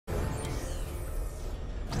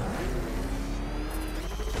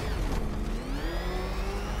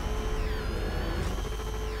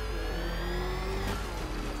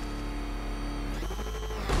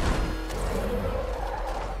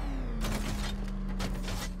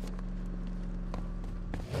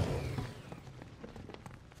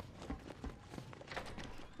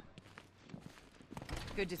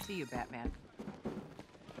Good to see you, Batman.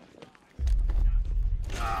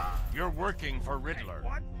 You're working for Riddler.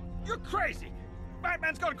 What? You're crazy!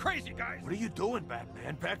 Batman's gone crazy, guys! What are you doing,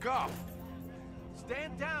 Batman? Back off!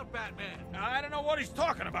 Stand down, Batman! I don't know what he's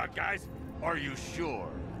talking about, guys. Are you sure?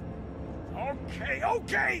 Okay,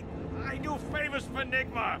 okay! I do favors for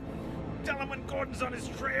Enigma. Tell him when Gordon's on his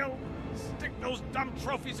trail. Stick those dumb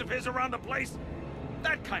trophies of his around the place.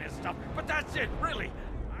 That kind of stuff. But that's it, really.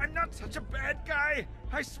 I'm not such a bad guy.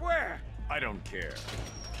 I swear. I don't care.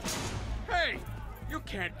 Hey! You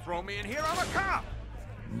can't throw me in here. I'm a cop!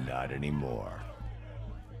 Not anymore.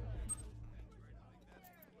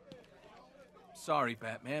 Sorry,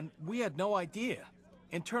 Batman. We had no idea.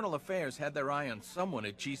 Internal Affairs had their eye on someone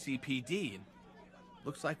at GCPD, and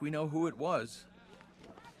looks like we know who it was.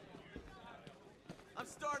 I'm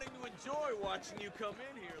starting to enjoy watching you come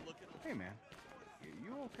in here looking... Hey, man.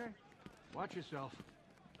 You okay? Watch yourself.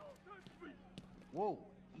 Whoa,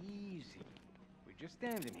 easy. We're just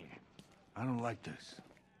standing here. I don't like this.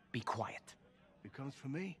 Be quiet. It comes for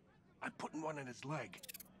me? I'm putting one in his leg.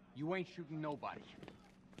 You ain't shooting nobody.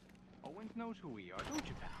 Owens knows who we are, don't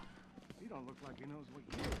you, pal? You don't look like he knows what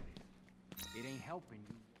year it is. It ain't helping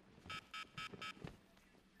you.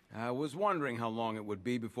 I was wondering how long it would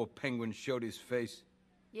be before Penguin showed his face.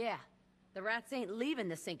 Yeah, the rats ain't leaving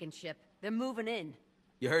the sinking ship. They're moving in.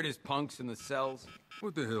 You heard his punks in the cells?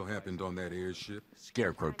 What the hell happened on that airship?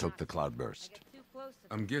 Scarecrow took the cloudburst.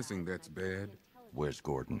 I'm guessing that's bad. Where's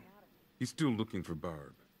Gordon? He's still looking for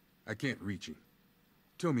Barb. I can't reach him.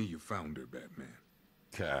 Tell me you found her, Batman.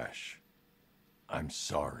 Cash. I'm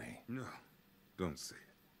sorry. No, don't say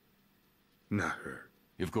it. Not her.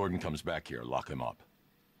 If Gordon comes back here, lock him up.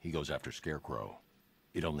 He goes after Scarecrow.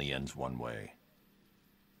 It only ends one way.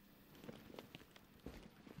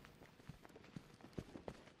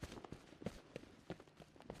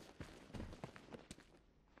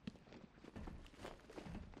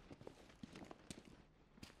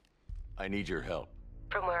 I need your help.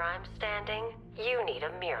 From where I'm standing, you need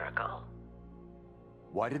a miracle.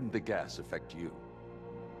 Why didn't the gas affect you?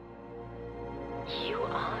 You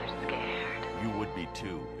are scared. You would be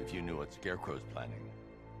too, if you knew what Scarecrow's planning.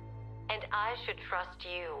 And I should trust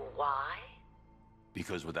you. Why?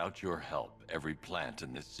 Because without your help, every plant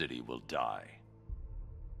in this city will die.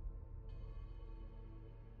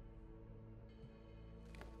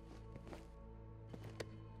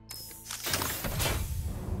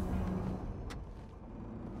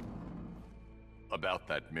 About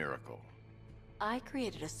that miracle. I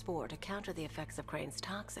created a spore to counter the effects of Crane's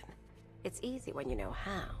toxin. It's easy when you know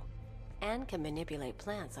how, and can manipulate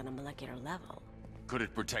plants on a molecular level. Could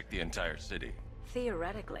it protect the entire city?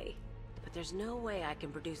 Theoretically, but there's no way I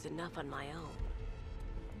can produce enough on my own.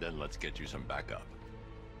 Then let's get you some backup.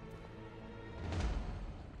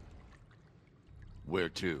 Where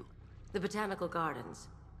to? The Botanical Gardens.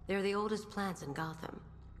 They're the oldest plants in Gotham.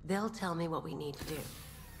 They'll tell me what we need to do.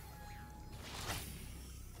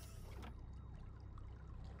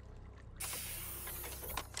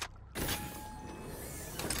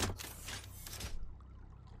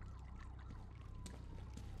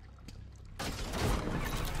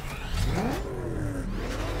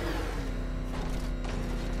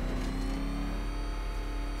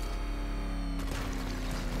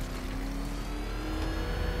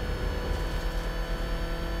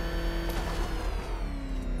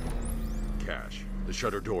 The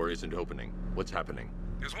shutter door isn't opening. What's happening?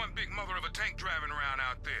 There's one big mother of a tank driving around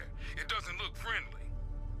out there. It doesn't look friendly.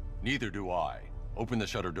 Neither do I. Open the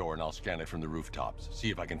shutter door and I'll scan it from the rooftops. See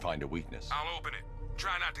if I can find a weakness. I'll open it.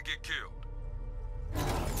 Try not to get killed.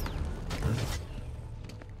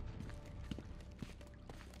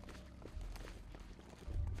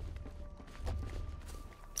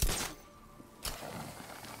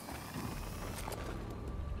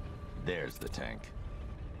 There's the tank.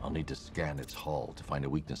 I'll need to scan its hull to find a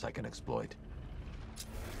weakness I can exploit.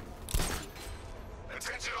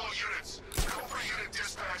 Attention all units! Cobra unit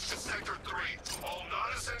dispatch to Sector 3. All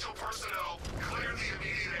non-essential personnel, clear the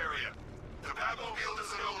immediate area. The Batmobile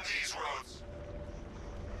doesn't own these roads.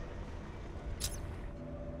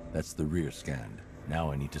 That's the rear scanned.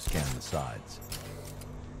 Now I need to scan the sides.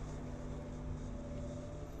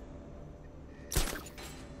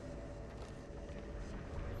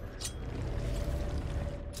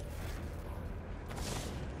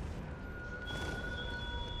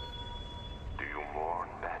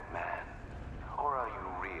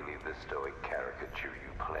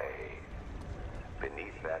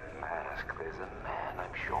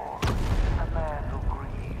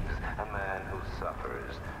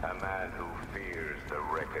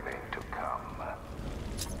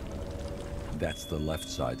 That's the left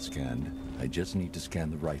side scanned. I just need to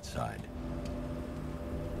scan the right side.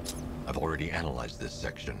 I've already analyzed this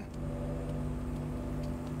section.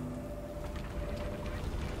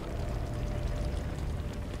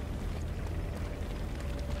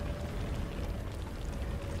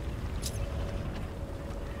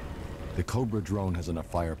 The Cobra drone has enough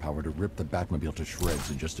firepower to rip the Batmobile to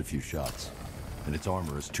shreds in just a few shots. And its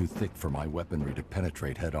armor is too thick for my weaponry to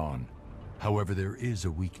penetrate head-on. However, there is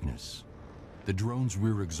a weakness. The drone's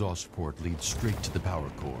rear exhaust port leads straight to the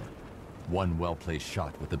power core. One well-placed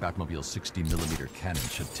shot with the Batmobile's 60mm cannon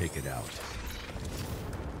should take it out.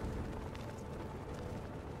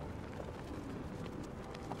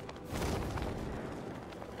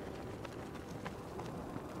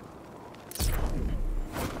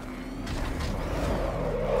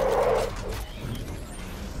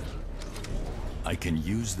 I can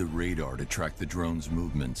use the radar to track the drone's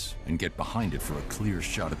movements and get behind it for a clear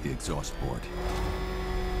shot at the exhaust port.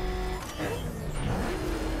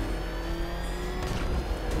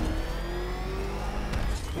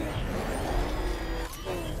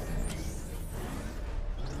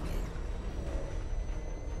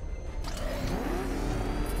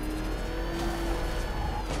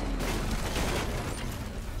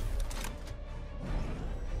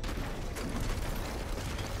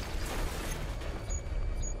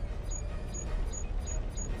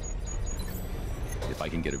 If I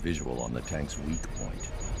can get a visual on the tank's weak point,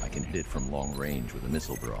 I can hit it from long range with a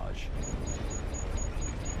missile barrage.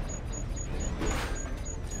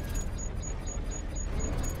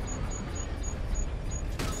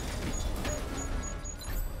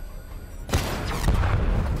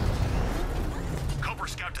 Cobra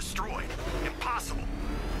Scout destroyed. Impossible.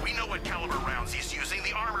 We know what caliber rounds he's using.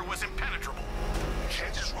 The armor was impenetrable.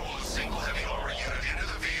 Can't just roll a single heavy armor unit into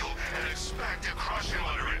the field and expect to crush him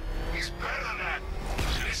under it. He's better than that.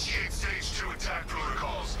 Initiate stage 2 attack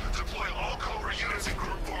protocols. Deploy all Cobra units in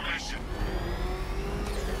group formation.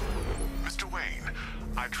 Mr. Wayne,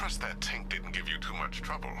 I trust that tank didn't give you too much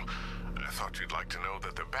trouble. I thought you'd like to know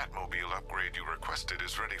that the Batmobile upgrade you requested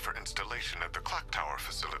is ready for installation at the clock tower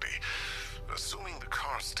facility. Assuming the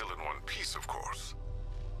car's still in one piece, of course.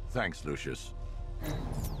 Thanks, Lucius.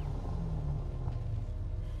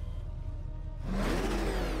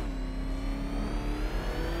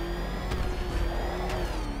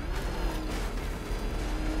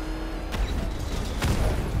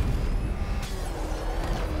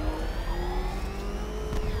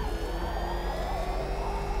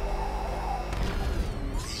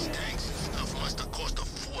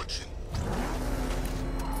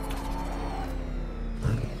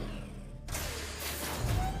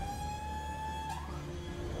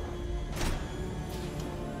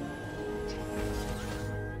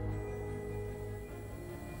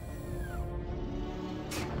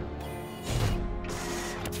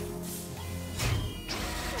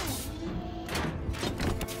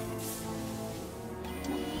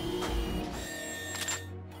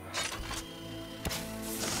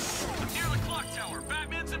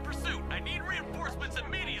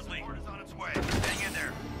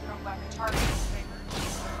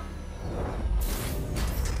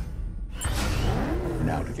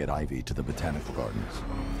 Now to get Ivy to the Botanical Gardens.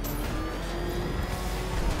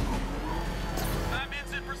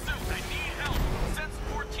 Batman's in pursuit. I need help. Send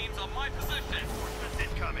support teams on my position. Reinforcements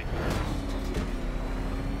incoming.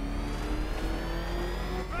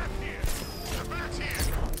 The bat's here! The bat's here!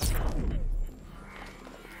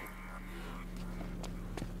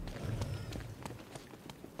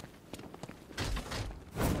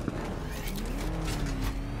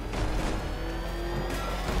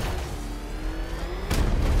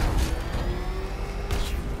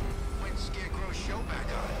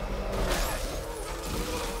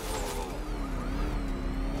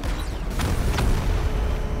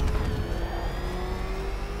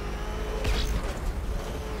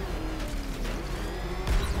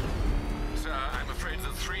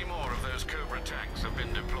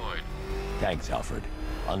 Thanks, Alfred.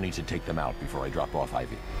 I'll need to take them out before I drop off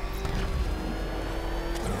Ivy.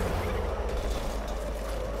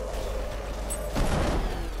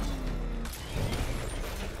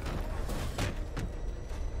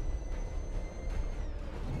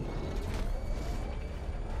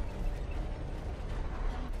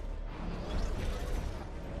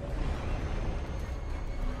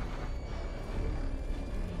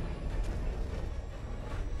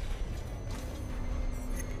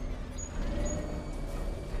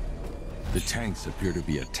 The tanks appear to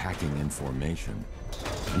be attacking in formation.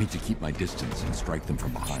 I need to keep my distance and strike them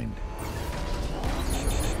from behind.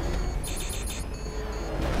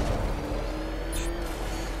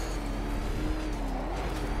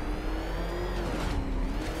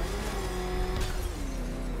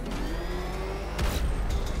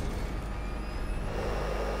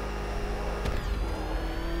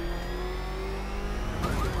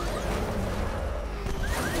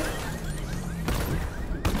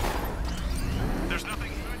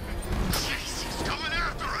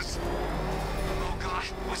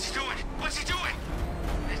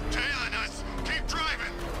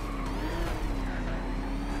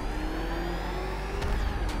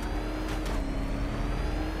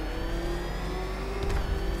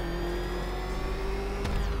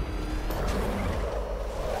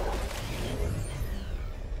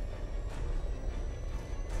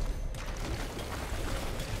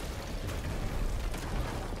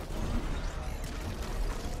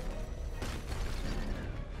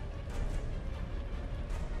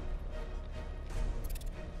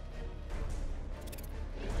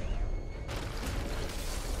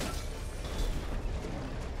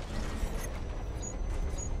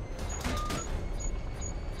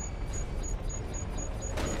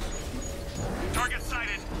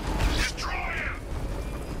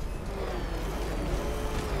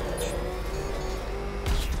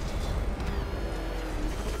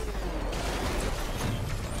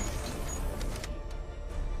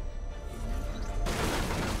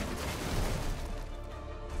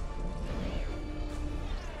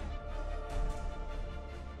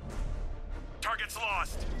 target's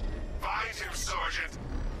lost. Find him, Sergeant.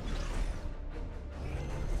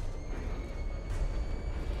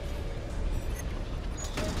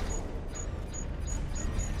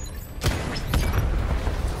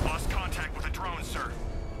 Lost contact with a drone, sir.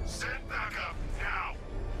 Send backup now.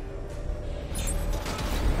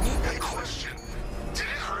 A question. Did it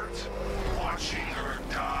hurt? Watching her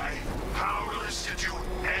die? Powerless to do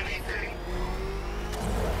anything?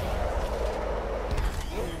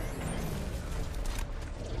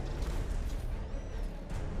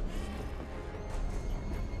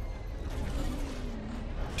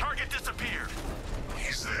 Target disappeared.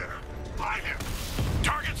 He's there. Find him.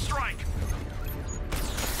 Target strike.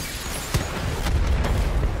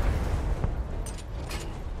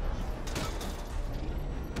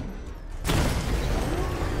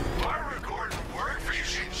 Barbara Gordon worked for you.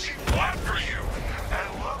 She fought for you.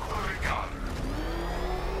 And look what it got her.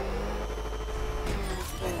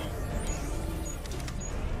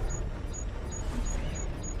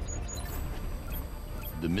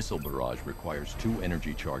 The missile barrage requires 2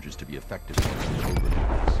 energy charges to be effective against the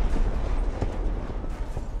overlords.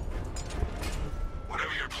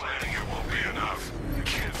 Whatever you're planning, it won't be enough. You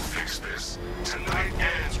can't fix this. Tonight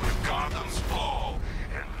ends with Gotham's fall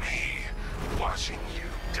and me watching you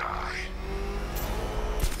die.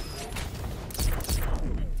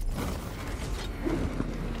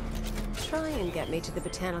 Try and get me to the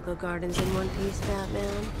botanical gardens in one piece,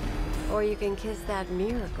 Batman. Or you can kiss that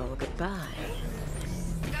miracle goodbye.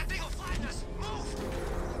 That thing will find us. Move!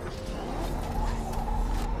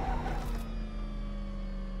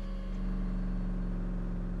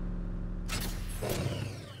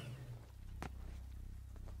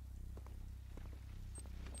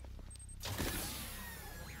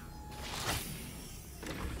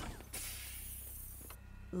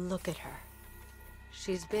 Look at her.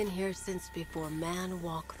 She's been here since before man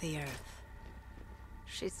walked the earth.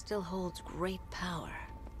 She still holds great power.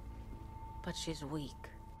 But she's weak.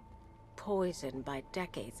 Poisoned by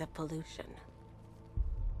decades of pollution.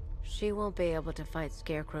 She won't be able to fight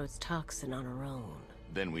Scarecrow's toxin on her own.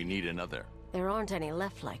 Then we need another. There aren't any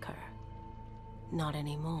left like her. Not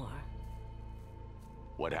anymore.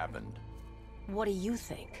 What happened? What do you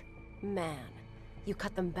think? Man, you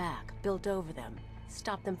cut them back, built over them,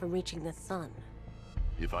 stopped them from reaching the sun.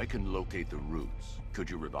 If I can locate the roots, could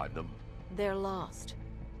you revive them? They're lost.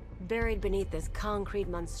 Buried beneath this concrete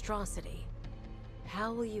monstrosity.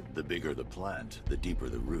 How will you... The bigger the plant, the deeper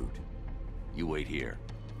the root. You wait here.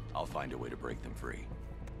 I'll find a way to break them free.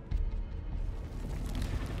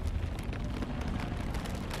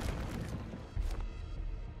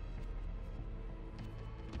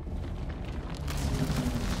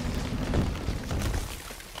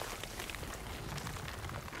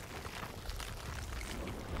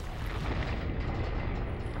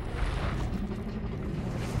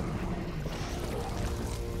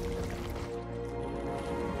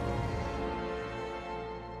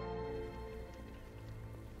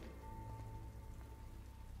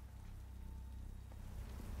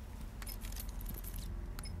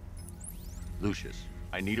 Lucius,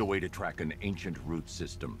 I need a way to track an ancient root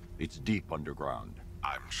system. It's deep underground.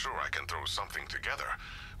 I'm sure I can throw something together,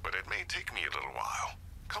 but it may take me a little while.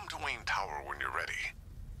 Come to Wayne Tower when you're ready.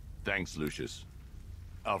 Thanks, Lucius.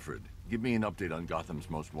 Alfred, give me an update on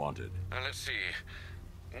Gotham's Most Wanted. Let's see.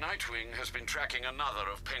 Nightwing has been tracking another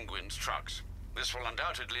of Penguin's trucks. This will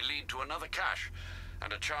undoubtedly lead to another cache,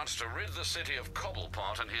 and a chance to rid the city of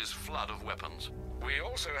Cobblepot and his flood of weapons. We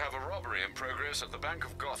also have a robbery in progress at the Bank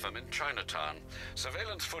of Gotham in Chinatown.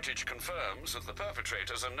 Surveillance footage confirms that the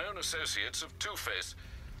perpetrators are known associates of Two-Face.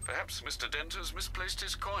 Perhaps Mr. Dent has misplaced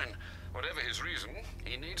his coin. Whatever his reason,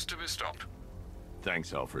 he needs to be stopped.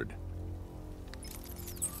 Thanks, Alfred.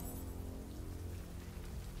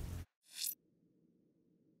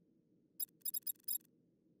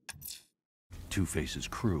 Two-Face's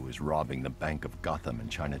crew is robbing the Bank of Gotham in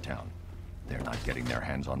Chinatown. They're not getting their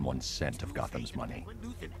hands on 1 cent of Gotham's money.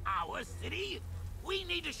 In our city, we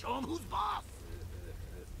need to show them who's boss.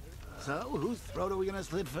 So, whose throat are we gonna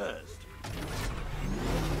slit first?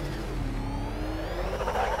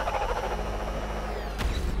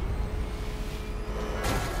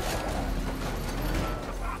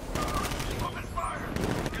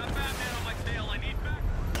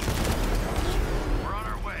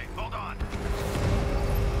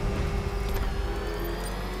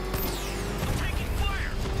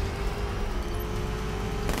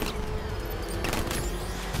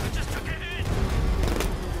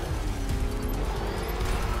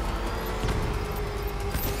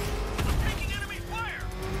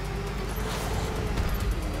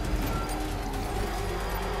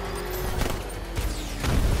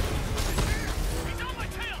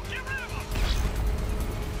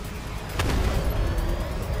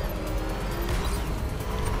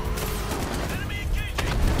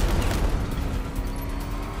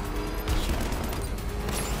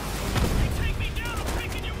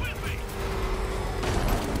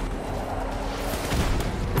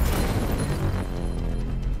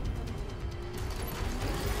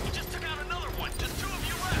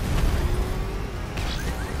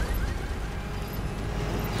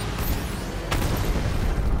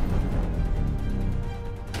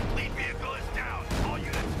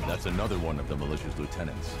 another one of the militia's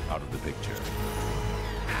lieutenants out of the picture.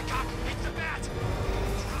 Back up! It's the bat!